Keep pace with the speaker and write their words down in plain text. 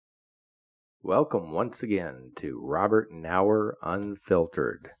Welcome once again to Robert Knauer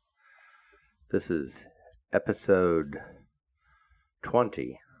Unfiltered. This is episode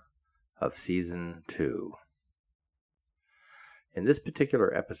 20 of season 2. In this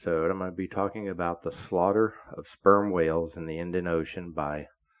particular episode, I'm going to be talking about the slaughter of sperm whales in the Indian Ocean by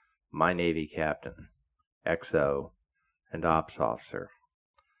my Navy captain, XO, and ops officer.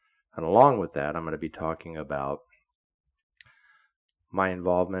 And along with that, I'm going to be talking about my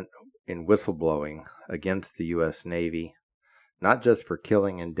involvement in whistleblowing against the U.S. Navy, not just for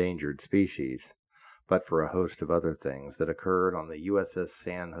killing endangered species, but for a host of other things that occurred on the USS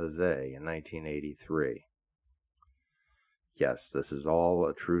San Jose in 1983. Yes, this is all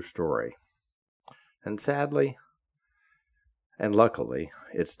a true story. And sadly, and luckily,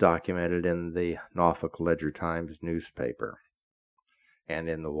 it's documented in the Norfolk Ledger-Times newspaper and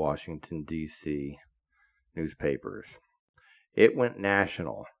in the Washington, D.C. newspapers. It went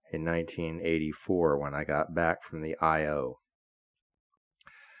national in 1984 when I got back from the I.O.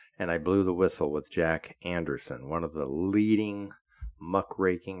 And I blew the whistle with Jack Anderson, one of the leading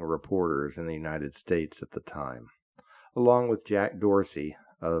muckraking reporters in the United States at the time, along with Jack Dorsey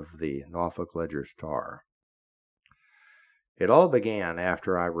of the Norfolk Ledger-Star. It all began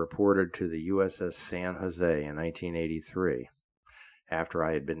after I reported to the USS San Jose in 1983, after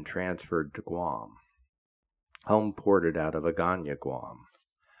I had been transferred to Guam, home ported out of Agana, Guam.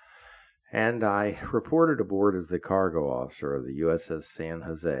 And I reported aboard as the cargo officer of the USS San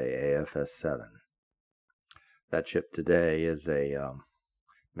Jose AFS-7. That ship today is a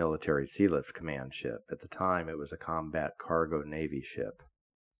military sealift command ship. At the time, it was a combat cargo Navy ship.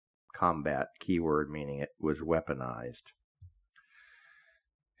 Combat, keyword meaning it was weaponized.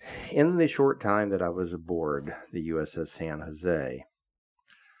 In the short time that I was aboard the USS San Jose,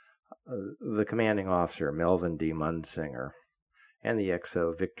 the commanding officer, Melvin D. Munsinger, and the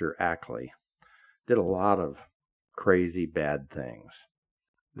XO, Victor Ackley, did a lot of crazy bad things.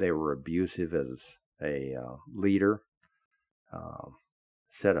 They were abusive as a leader,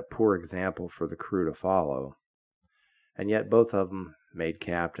 set a poor example for the crew to follow, and yet both of them made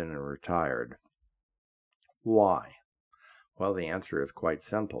captain and retired. Why? Well, the answer is quite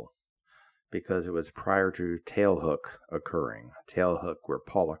simple. Because it was prior to Tailhook occurring. Tailhook, where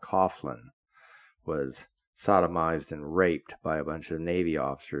Paula Coughlin was sodomized and raped by a bunch of Navy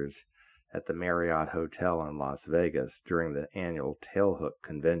officers at the Marriott Hotel in Las Vegas during the annual Tailhook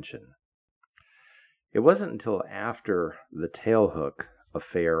convention. It wasn't until after the Tailhook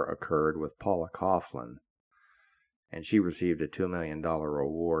affair occurred with Paula Coughlin, and she received a $2 million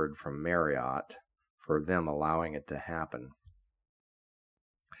award from Marriott for them allowing it to happen,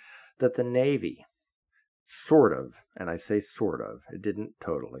 that the Navy sort of, and I say sort of, it didn't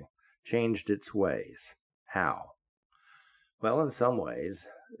totally, changed its ways. How? Well, in some ways,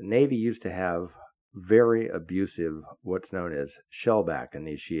 the Navy used to have very abusive, what's known as shellback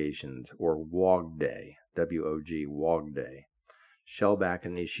initiations, or WOG Day, W-O-G, WOG Day, shellback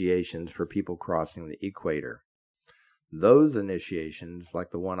initiations for people crossing the equator. Those initiations,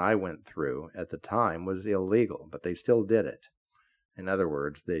 like the one I went through at the time, was illegal, but they still did it. In other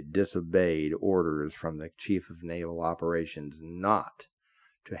words, they disobeyed orders from the Chief of Naval Operations not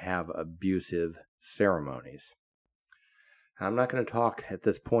to have abusive ceremonies. I'm not going to talk at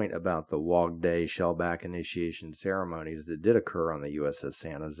this point about the WOG Day shellback initiation ceremonies that did occur on the USS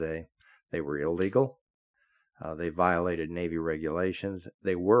San Jose. They were illegal. They violated Navy regulations.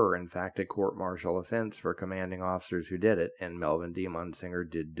 They were, in fact, a court-martial offense for commanding officers who did it, and Melvin D. Munsinger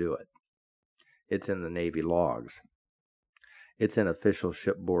did do it. It's in the Navy logs. It's in official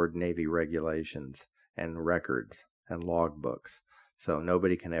shipboard Navy regulations and records and logbooks, so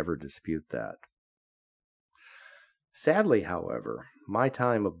nobody can ever dispute that. Sadly, however, my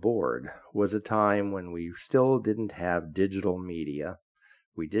time aboard was a time when we still didn't have digital media.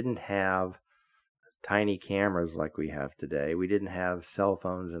 We didn't have tiny cameras like we have today. We didn't have cell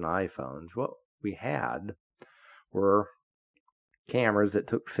phones and iPhones. What we had were cameras that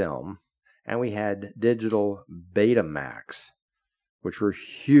took film, and we had digital Betamax, which were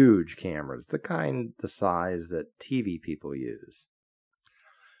huge cameras, the size that TV people use.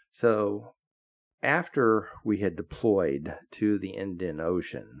 So after we had deployed to the Indian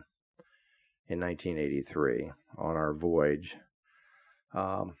Ocean in 1983 on our voyage,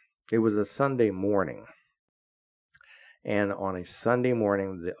 it was a Sunday morning. And on a Sunday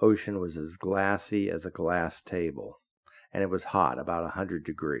morning, the ocean was as glassy as a glass table, and it was hot, about 100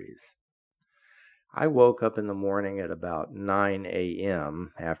 degrees. I woke up in the morning at about 9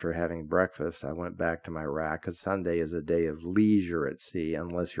 a.m. After having breakfast. I went back to my rack, because Sunday is a day of leisure at sea,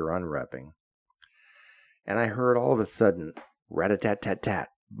 unless you're unrepping. And I heard all of a sudden, rat-a-tat-tat-tat,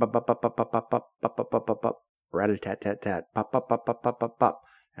 Bop, bop, bop, bop, bop, bop, bop, bop, bop, bop, bop, bop, rat-a-tat-tat-tat, pop, pop, pop, pop, pop, pop, pop.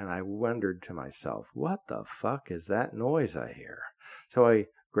 And I wondered to myself, what the fuck is that noise I hear? So I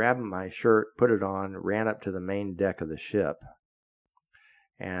grabbed my shirt, put it on, ran up to the main deck of the ship.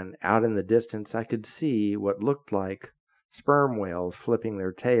 And out in the distance, I could see what looked like sperm whales flipping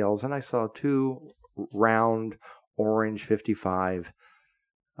their tails. And I saw two round orange 55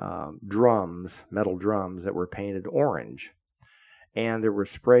 drums, metal drums that were painted orange. And there were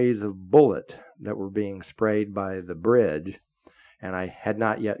sprays of bullet that were being sprayed by the bridge. And I had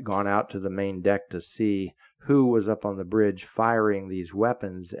not yet gone out to the main deck to see who was up on the bridge firing these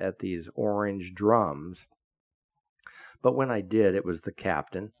weapons at these orange drums. But when I did, it was the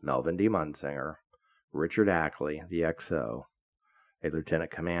captain, Melvin D. Munsinger, Richard Ackley, the XO, a lieutenant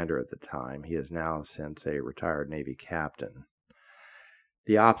commander at the time. He is now since a retired Navy captain.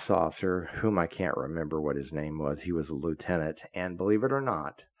 The ops officer, whom I can't remember what his name was, he was a lieutenant, and believe it or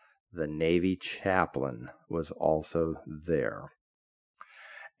not, the Navy chaplain was also there.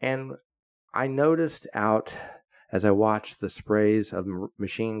 And I noticed out as I watched the sprays of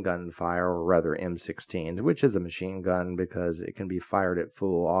machine gun fire, or rather M16s, which is a machine gun because it can be fired at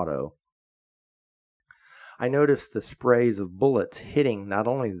full auto. I noticed the sprays of bullets hitting not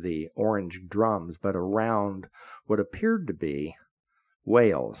only the orange drums, but around what appeared to be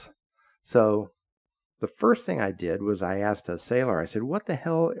whales. So the first thing I did was I asked a sailor, I said, what the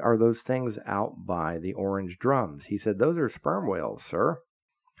hell are those things out by the orange drums? He said, those are sperm whales, sir.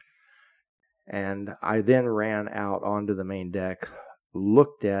 And I then ran out onto the main deck,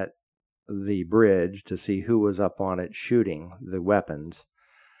 looked at the bridge to see who was up on it shooting the weapons,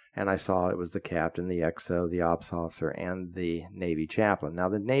 and I saw it was the captain, the XO, the ops officer, and the Navy chaplain. Now,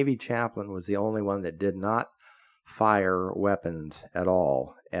 the Navy chaplain was the only one that did not fire weapons at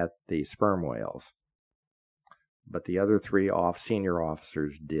all at the sperm whales, but the other three senior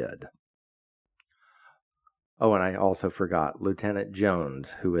officers did. Oh, and I also forgot, Lieutenant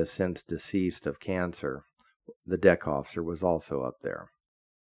Jones, who is since deceased of cancer, the deck officer, was also up there.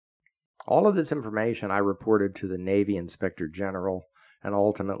 All of this information I reported to the Navy Inspector General and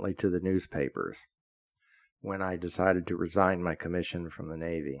ultimately to the newspapers when I decided to resign my commission from the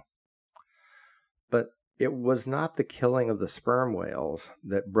Navy. But it was not the killing of the sperm whales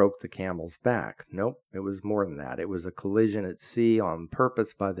that broke the camel's back. Nope, it was more than that. It was a collision at sea on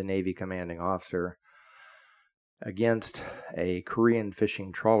purpose by the Navy commanding officer against a Korean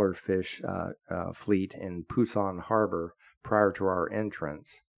fishing trawler fleet in Pusan Harbor prior to our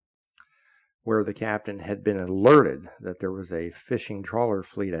entrance, where the captain had been alerted that there was a fishing trawler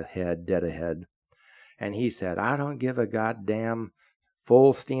fleet ahead, dead ahead, and he said, I don't give a goddamn,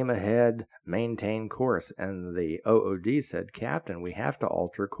 full steam ahead, maintain course. And the OOD said, Captain, we have to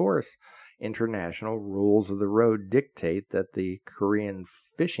alter course. International rules of the road dictate that the Korean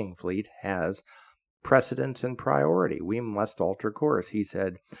fishing fleet has precedence and priority. We must alter course. He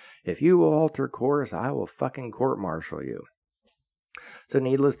said, if you will alter course, I will fucking court-martial you. So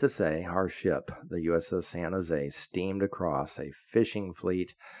needless to say, our ship, the USS San Jose, steamed across a fishing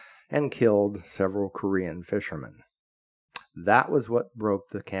fleet and killed several Korean fishermen. That was what broke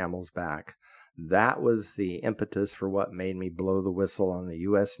the camel's back. That was the impetus for what made me blow the whistle on the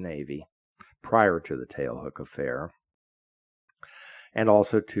U.S. Navy prior to the tailhook affair, and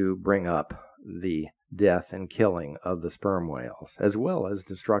also to bring up the death and killing of the sperm whales, as well as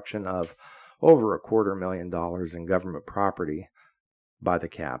destruction of over $250,000 in government property by the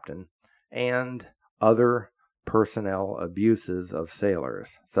captain, and other personnel abuses of sailors,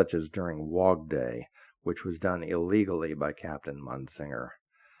 such as during Wog Day, which was done illegally by Captain Munsinger.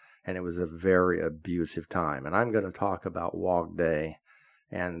 And it was a very abusive time. And I'm going to talk about Wog Day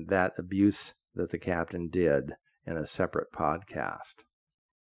and that abuse that the captain did in a separate podcast.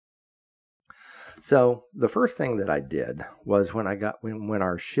 So the first thing that I did was when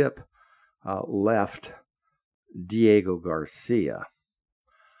our ship left Diego Garcia,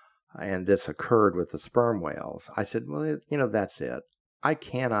 and this occurred with the sperm whales, I said, well, that's it. I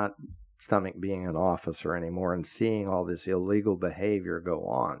cannot stomach being an officer anymore and seeing all this illegal behavior go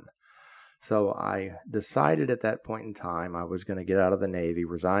on. So I decided at that point in time I was going to get out of the Navy,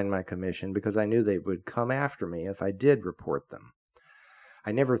 resign my commission, because I knew they would come after me if I did report them.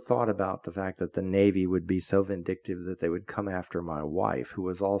 I never thought about the fact that the Navy would be so vindictive that they would come after my wife, who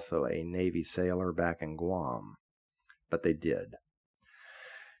was also a Navy sailor back in Guam. But they did.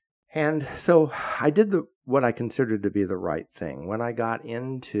 And so I did what I considered to be the right thing. When I got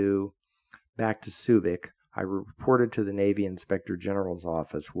back to Subic, I reported to the Navy Inspector General's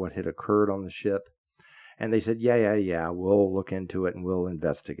office what had occurred on the ship. And they said, yeah, we'll look into it and we'll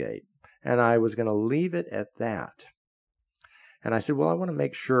investigate. And I was going to leave it at that. And I said, well, I want to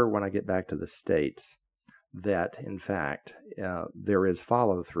make sure when I get back to the States that, in fact, there is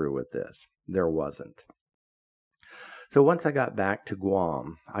follow-through with this. There wasn't. So once I got back to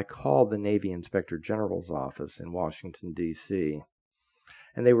Guam, I called the Navy Inspector General's office in Washington, D.C.,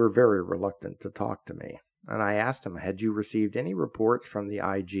 and they were very reluctant to talk to me. And I asked them, had you received any reports from the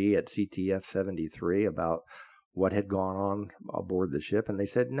IG at CTF 73 about what had gone on aboard the ship? And they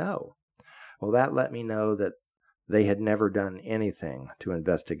said no. Well, that let me know that they had never done anything to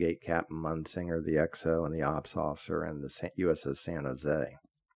investigate Captain Munsinger, the XO, and the ops officer, and the USS San Jose,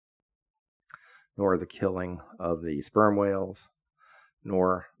 nor the killing of the sperm whales,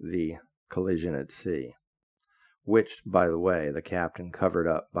 nor the collision at sea, which, by the way, the captain covered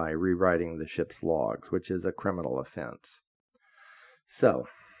up by rewriting the ship's logs, which is a criminal offense. So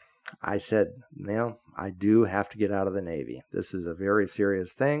I said, I do have to get out of the Navy. This is a very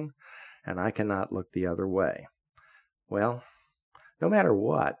serious thing, and I cannot look the other way. Well, no matter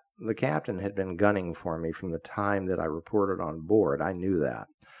what, the captain had been gunning for me from the time that I reported on board. I knew that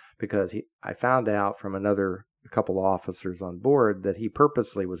because I found out from a couple officers on board that he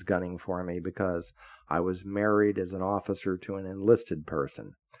purposely was gunning for me because I was married as an officer to an enlisted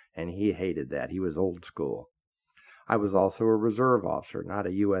person, and he hated that. He was old school. I was also a reserve officer, not a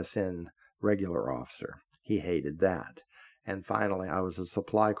USN regular officer. He hated that. And finally, I was a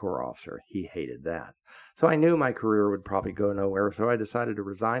supply corps officer. He hated that. So I knew my career would probably go nowhere, so I decided to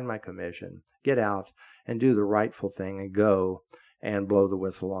resign my commission, get out, and do the rightful thing and go and blow the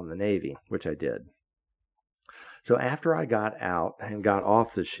whistle on the Navy, which I did. So after I got out and got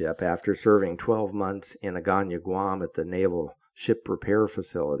off the ship, after serving 12 months in Agana, Guam at the Naval Ship Repair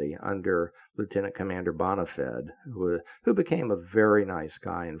Facility under Lieutenant Commander Bonafed, who became a very nice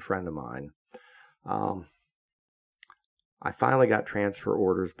guy and friend of mine, I finally got transfer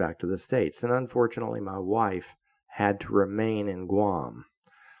orders back to the States, and unfortunately my wife had to remain in Guam.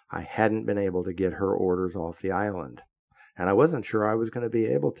 I hadn't been able to get her orders off the island, and I wasn't sure I was going to be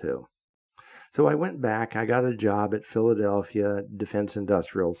able to. So I went back. I got a job at Philadelphia Defense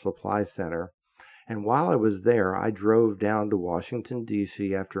Industrial Supply Center, and while I was there, I drove down to Washington,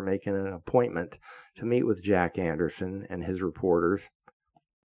 D.C. after making an appointment to meet with Jack Anderson and his reporters.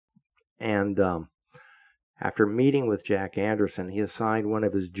 And after meeting with Jack Anderson, he assigned one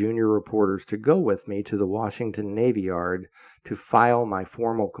of his junior reporters to go with me to the Washington Navy Yard to file my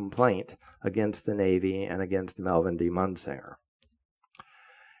formal complaint against the Navy and against Melvin D. Munsinger.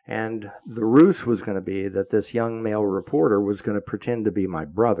 And the ruse was going to be that this young male reporter was going to pretend to be my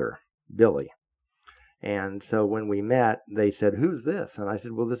brother, Billy. And so when we met, they said, "Who's this?" And I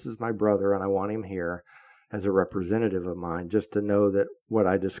said, "Well, this is my brother, and I want him here as a representative of mine just to know that what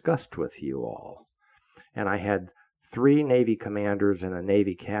I discussed with you all." And I had 3 Navy commanders and a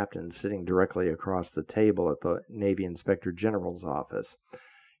Navy captain sitting directly across the table at the Navy Inspector General's office,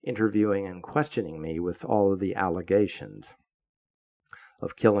 interviewing and questioning me with all of the allegations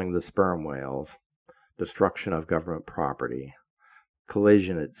of killing the sperm whales, destruction of government property,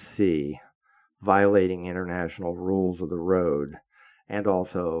 collision at sea, violating international rules of the road, and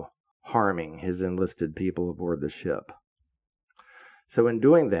also harming his enlisted people aboard the ship. So in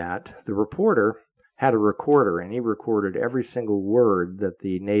doing that, the reporter had a recorder, and he recorded every single word that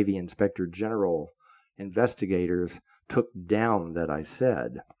the Navy Inspector General investigators took down that I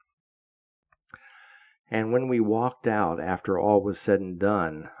said. And when we walked out, after all was said and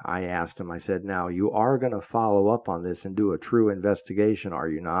done, I asked him, I said, "Now, you are going to follow up on this and do a true investigation, are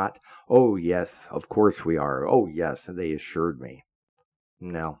you not?" "Oh, yes, of course we are." "Oh, yes," and they assured me.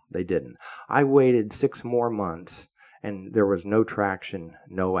 No, they didn't. I waited 6 more months, and there was no traction,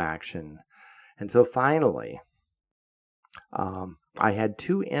 no action. And so finally, I had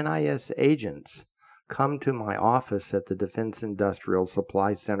 2 NIS agents come to my office at the Defense Industrial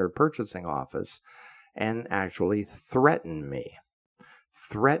Supply Center Purchasing Office and actually threaten me.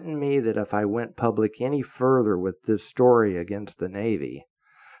 Threaten me that if I went public any further with this story against the Navy,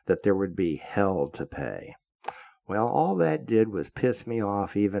 that there would be hell to pay. Well, all that did was piss me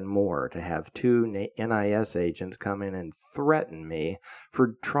off even more to have 2 NIS agents come in and threaten me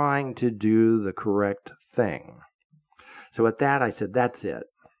for trying to do the correct thing. So at that, I said, that's it.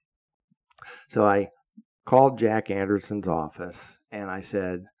 So I called Jack Anderson's office, and I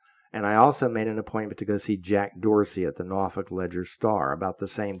said, and I also made an appointment to go see Jack Dorsey at the Norfolk Ledger-Star about the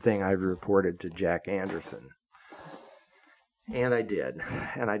same thing I reported to Jack Anderson. And I did.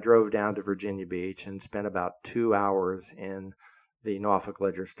 And I drove down to Virginia Beach and spent about 2 hours in the Norfolk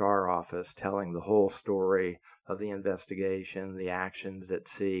Ledger-Star office telling the whole story of the investigation, the actions at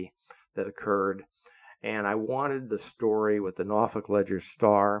sea that occurred. And I wanted the story with the Norfolk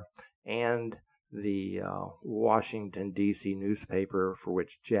Ledger-Star and the Washington, D.C. newspaper for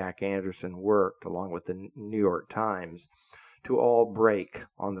which Jack Anderson worked, along with the New York Times, to all break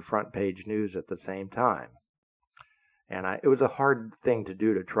on the front page news at the same time. And it was a hard thing to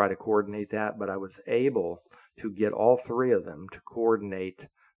do to try to coordinate that, but I was able to get all three of them to coordinate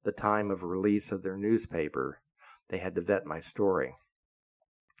the time of release of their newspaper. They had to vet my story.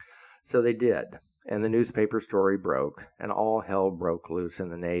 So they did, and the newspaper story broke, and all hell broke loose in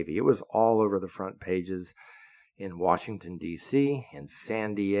the Navy. It was all over the front pages in Washington, D.C., in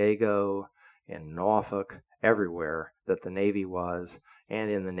San Diego, in Norfolk, everywhere that the Navy was, and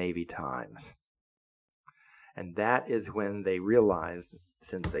in the Navy Times. And that is when they realized,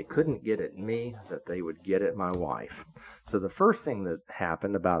 since they couldn't get at me, that they would get at my wife. So the first thing that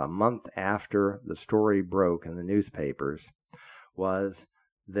happened about a month after the story broke in the newspapers was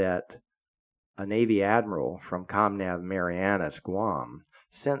that a Navy admiral from Comnav Marianas, Guam,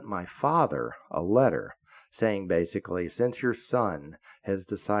 sent my father a letter saying basically, since your son has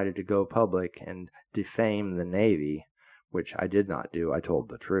decided to go public and defame the Navy, which I did not do, I told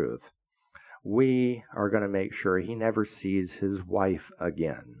the truth, we are going to make sure he never sees his wife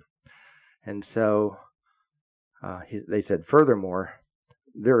again. And so they said, furthermore,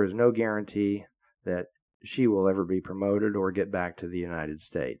 there is no guarantee that she will ever be promoted or get back to the United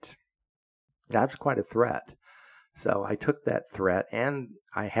States. That's quite a threat. So I took that threat, and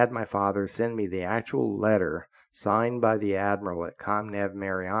I had my father send me the actual letter signed by the admiral at Comnav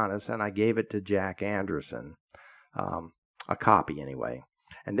Marianas, and I gave it to Jack Anderson, a copy anyway.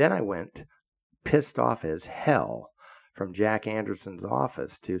 And then I went pissed off as hell from Jack Anderson's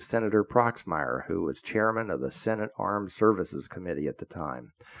office to Senator Proxmire, who was chairman of the Senate Armed Services Committee at the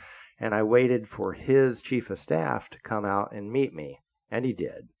time. And I waited for his chief of staff to come out and meet me, and he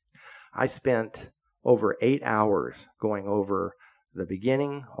did. I spent over 8 hours going over the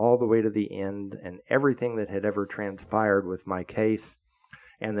beginning all the way to the end and everything that had ever transpired with my case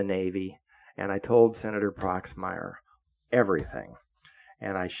and the Navy, and I told Senator Proxmire everything.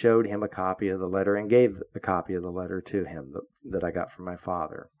 And I showed him a copy of the letter and gave a copy of the letter to him that I got from my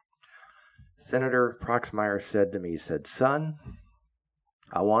father. Senator Proxmire said to me, son,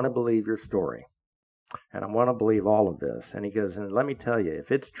 I want to believe your story. And I want to believe all of this. And he goes, and let me tell you,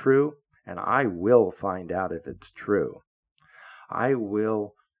 if it's true, and I will find out if it's true, I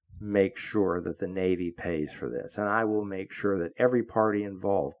will make sure that the Navy pays for this. And I will make sure that every party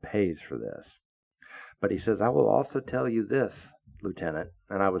involved pays for this. But he says, I will also tell you this, Lieutenant,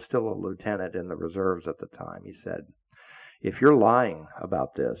 and I was still a lieutenant in the reserves at the time. He said, if you're lying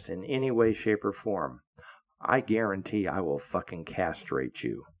about this in any way, shape, or form, I guarantee I will fucking castrate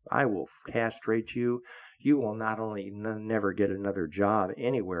you. I will castrate you. You will not only never get another job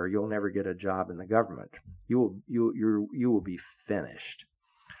anywhere, you'll never get a job in the government. You will be finished.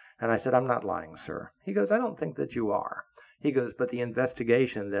 And I said, I'm not lying, sir. He goes, I don't think that you are. He goes, but the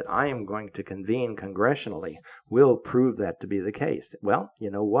investigation that I am going to convene congressionally will prove that to be the case. Well,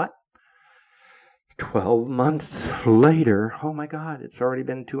 you know what? 12 months later, oh my God, it's already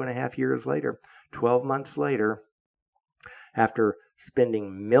been 2.5 years later. 12 months later, after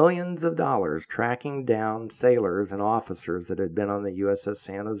spending millions of dollars tracking down sailors and officers that had been on the USS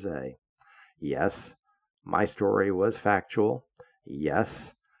San Jose, yes, my story was factual.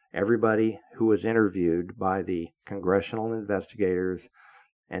 Yes, everybody who was interviewed by the congressional investigators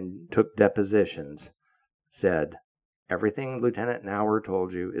and took depositions said, everything Lieutenant Knauer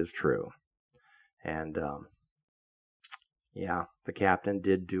told you is true. And, yeah, the captain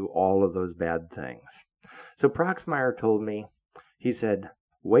did do all of those bad things. So Proxmire told me, he said,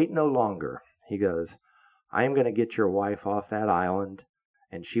 wait no longer. He goes, I am going to get your wife off that island,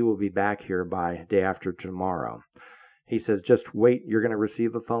 and she will be back here by day after tomorrow. He says, just wait, you're going to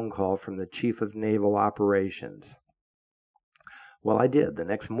receive a phone call from the Chief of Naval Operations. Well, I did. The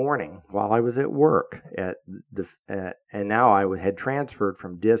next morning, while I was at work, and now I had transferred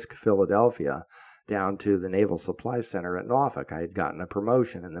from DISC, Philadelphia, down to the Naval Supply Center at Norfolk. I had gotten a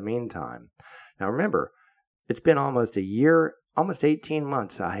promotion in the meantime. Now remember, it's been almost a year, almost 18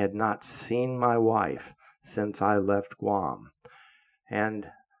 months I had not seen my wife since I left Guam. And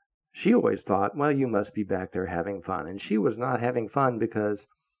she always thought, well, you must be back there having fun. And she was not having fun because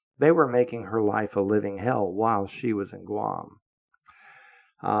they were making her life a living hell while she was in Guam.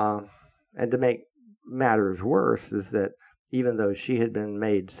 And to make matters worse is that even though she had been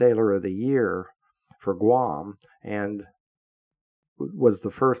made Sailor of the Year for Guam and was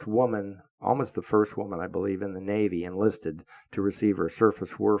the first woman, almost the first woman, I believe, in the Navy enlisted to receive her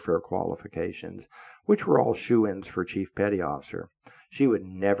surface warfare qualifications, which were all shoo-ins for Chief Petty Officer, she would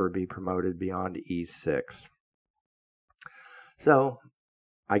never be promoted beyond E6. So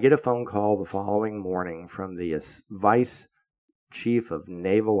I get a phone call the following morning from the Vice Chief of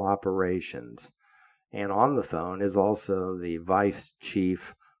Naval Operations. And on the phone is also the Vice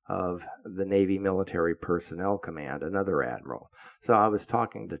Chief of the Navy Military Personnel Command, another admiral. So I was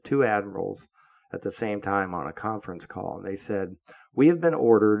talking to two admirals at the same time on a conference call, and they said, "We have been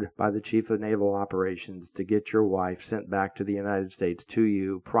ordered by the Chief of Naval Operations to get your wife sent back to the United States to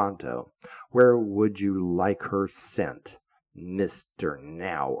you pronto. Where would you like her sent, Mr.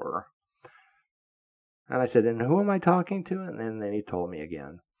 Knauer?" And I said, "And who am I talking to?" And then he told me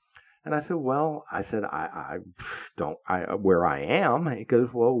again. And I said, I don't, where I am. He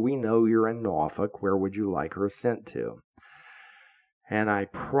goes, "Well, we know you're in Norfolk. Where would you like her sent to?" And I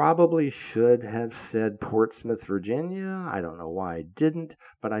probably should have said Portsmouth, Virginia. I don't know why I didn't,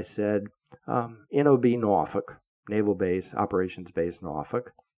 but I said NOB Norfolk, Naval Base, Operations Base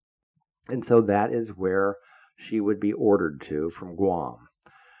Norfolk. And so that is where she would be ordered to from Guam.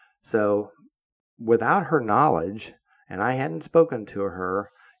 So without her knowledge, and I hadn't spoken to her,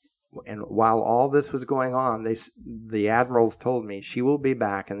 and while all this was going on, the admirals told me, "She will be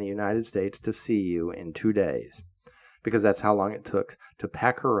back in the United States to see you in 2 days." Because that's how long it took to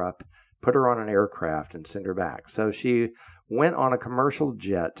pack her up, put her on an aircraft, and send her back. So she went on a commercial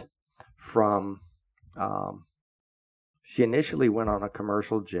jet from, she initially went on a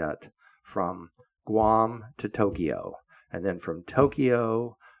commercial jet from Guam to Tokyo, and then from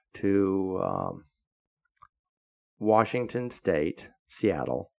Tokyo to Washington State,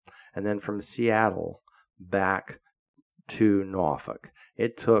 Seattle, and then from Seattle back to Norfolk.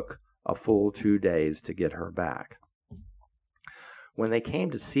 It took a full 2 days to get her back. When they came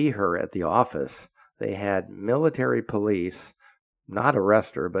to see her at the office, they had military police not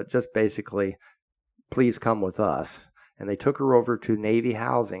arrest her, but just basically, "Please come with us." And they took her over to Navy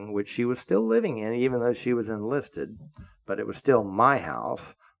housing, which she was still living in, even though she was enlisted. But it was still my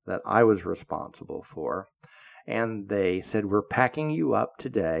house that I was responsible for. And they said, "We're packing you up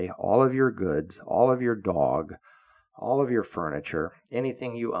today, all of your goods, all of your dog, all of your furniture,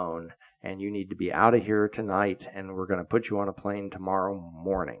 anything you own, and you need to be out of here tonight, and we're going to put you on a plane tomorrow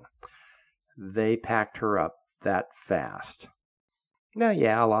morning." They packed her up that fast. Now,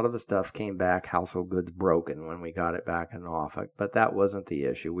 yeah, a lot of the stuff came back, household goods broken when we got it back in Norfolk, but that wasn't the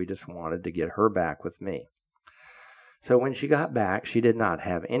issue. We just wanted to get her back with me. So when she got back, she did not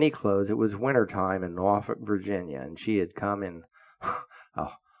have any clothes. It was wintertime in Norfolk, Virginia, and she had come in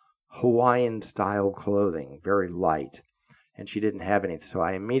Hawaiian-style clothing, very light. And she didn't have anything. So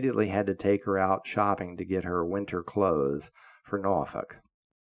I immediately had to take her out shopping to get her winter clothes for Norfolk.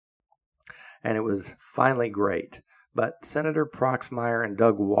 And it was finally great. But Senator Proxmire and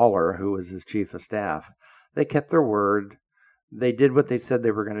Doug Waller, who was his chief of staff, they kept their word. They did what they said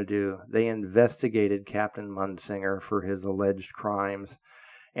they were going to do. They investigated Captain Munsinger for his alleged crimes,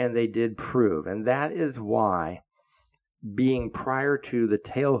 and they did prove. And that is why, being prior to the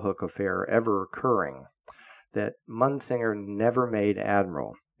tailhook affair ever occurring, that Munsinger never made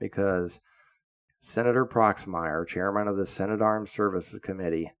admiral, because Senator Proxmire, chairman of the Senate Armed Services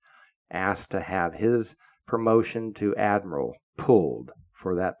Committee, asked to have his promotion to admiral pulled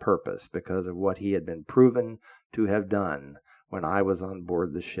for that purpose because of what he had been proven to have done when I was on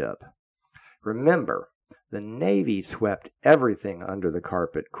board the ship. Remember, the Navy swept everything under the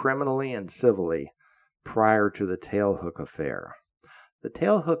carpet, criminally and civilly, prior to the tailhook affair. The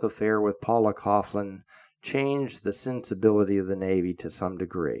tailhook affair with Paula Coughlin changed the sensibility of the Navy to some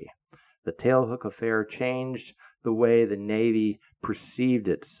degree. The tailhook affair changed the way the Navy perceived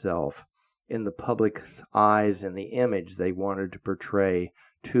itself in the public's eyes and the image they wanted to portray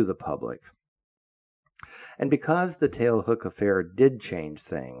to the public. And because the tailhook affair did change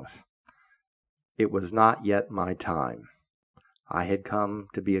things, it was not yet my time. I had come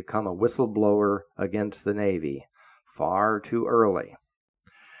to become a whistleblower against the Navy far too early.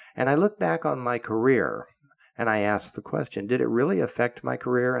 And I look back on my career and I ask the question, did it really affect my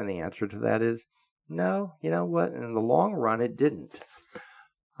career? And the answer to that is no. You know what? In the long run, it didn't.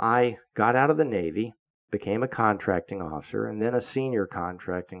 I got out of the Navy, became a contracting officer, and then a senior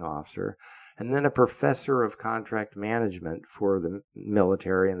contracting officer, and then a professor of contract management for the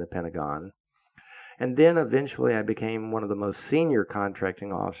military and the Pentagon. And then eventually I became one of the most senior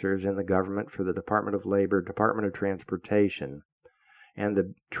contracting officers in the government for the Department of Labor, Department of Transportation, and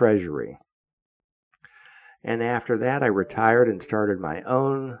the Treasury. And after that, I retired and started my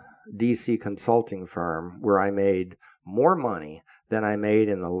own DC consulting firm where I made more money than I made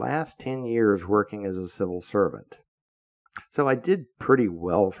in the last 10 years working as a civil servant. So I did pretty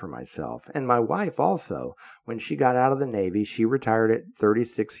well for myself. And my wife also, when she got out of the Navy, she retired at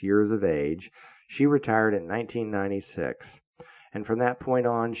 36 years of age. She retired in 1996. And from that point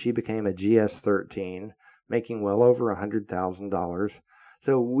on, she became a GS-13, making well over $100,000.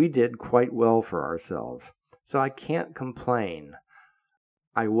 So we did quite well for ourselves. So I can't complain.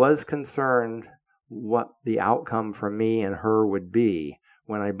 I was concerned what the outcome for me and her would be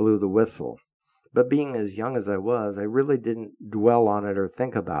when I blew the whistle. But being as young as I was, I really didn't dwell on it or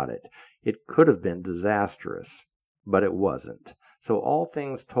think about it. It could have been disastrous, but it wasn't. So all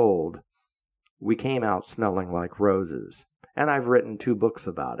things told, we came out smelling like roses. And I've written 2 books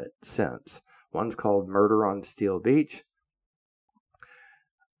about it since. One's called Murder on Steel Beach,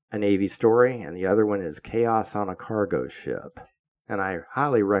 a Navy story, and the other one is Chaos on a Cargo Ship. And I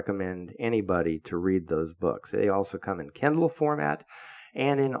highly recommend anybody to read those books. They also come in Kindle format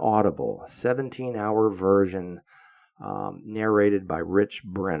and in Audible, a 17-hour version narrated by Rich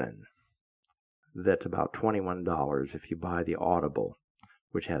Brennan. That's about $21 if you buy the Audible,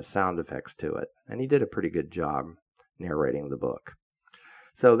 which has sound effects to it. And he did a pretty good job narrating the book.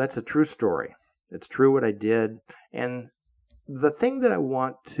 So that's a true story. It's true what I did. And the thing that I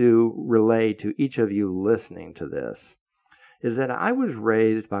want to relay to each of you listening to this is that I was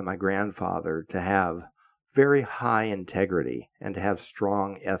raised by my grandfather to have very high integrity and to have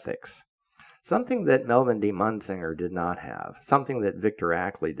strong ethics. Something that Melvin D. Munsinger did not have. Something that Victor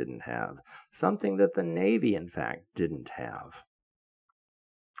Ackley didn't have. Something that the Navy, in fact, didn't have.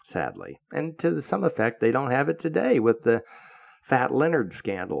 Sadly. And to some effect, they don't have it today with the Fat Leonard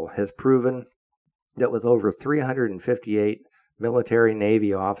scandal has proven that with over 358 military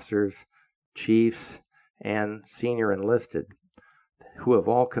Navy officers, chiefs, and senior enlisted who have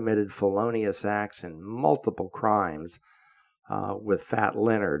all committed felonious acts and multiple crimes with Fat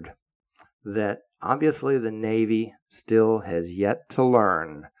Leonard, that obviously the Navy still has yet to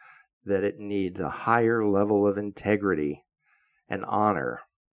learn that it needs a higher level of integrity and honor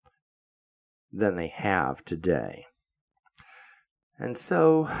than they have today. And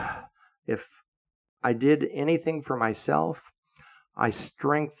so, if I did anything for myself, I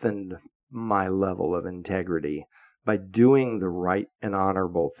strengthened my level of integrity by doing the right and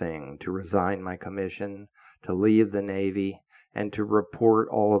honorable thing to resign my commission, to leave the Navy, and to report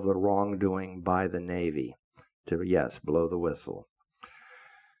all of the wrongdoing by the Navy, to, yes, blow the whistle.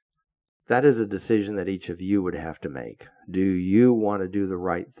 That is a decision that each of you would have to make. Do you want to do the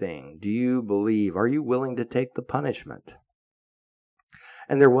right thing? Do you believe? Are you willing to take the punishment?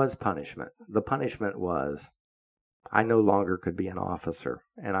 And there was punishment. The punishment was, I no longer could be an officer,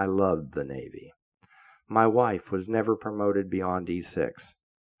 and I loved the Navy. My wife was never promoted beyond E6.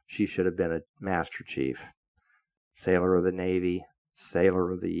 She should have been a Master Chief. Sailor of the Navy,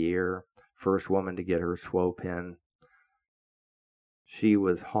 Sailor of the Year, first woman to get her SWO pin. She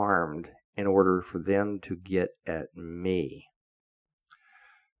was harmed in order for them to get at me.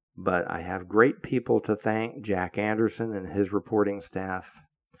 But I have great people to thank, Jack Anderson and his reporting staff,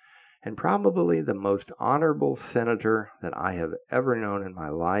 and probably the most honorable senator that I have ever known in my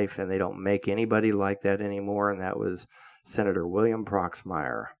life, and they don't make anybody like that anymore, and that was Senator William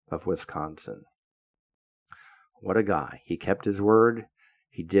Proxmire of Wisconsin. What a guy. He kept his word.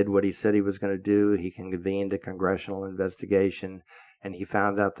 He did what he said he was going to do. He convened a congressional investigation, and he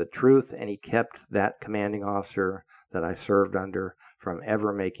found out the truth, and he kept that commanding officer that I served under from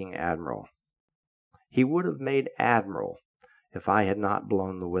ever making admiral. He would have made admiral if I had not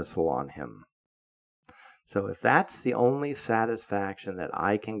blown the whistle on him. So if that's the only satisfaction that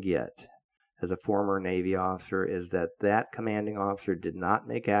I can get as a former Navy officer, is that that commanding officer did not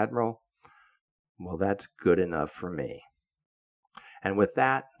make admiral, well, that's good enough for me. And with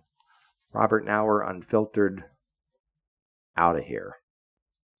that, Robert Knauer, Unfiltered, out of here.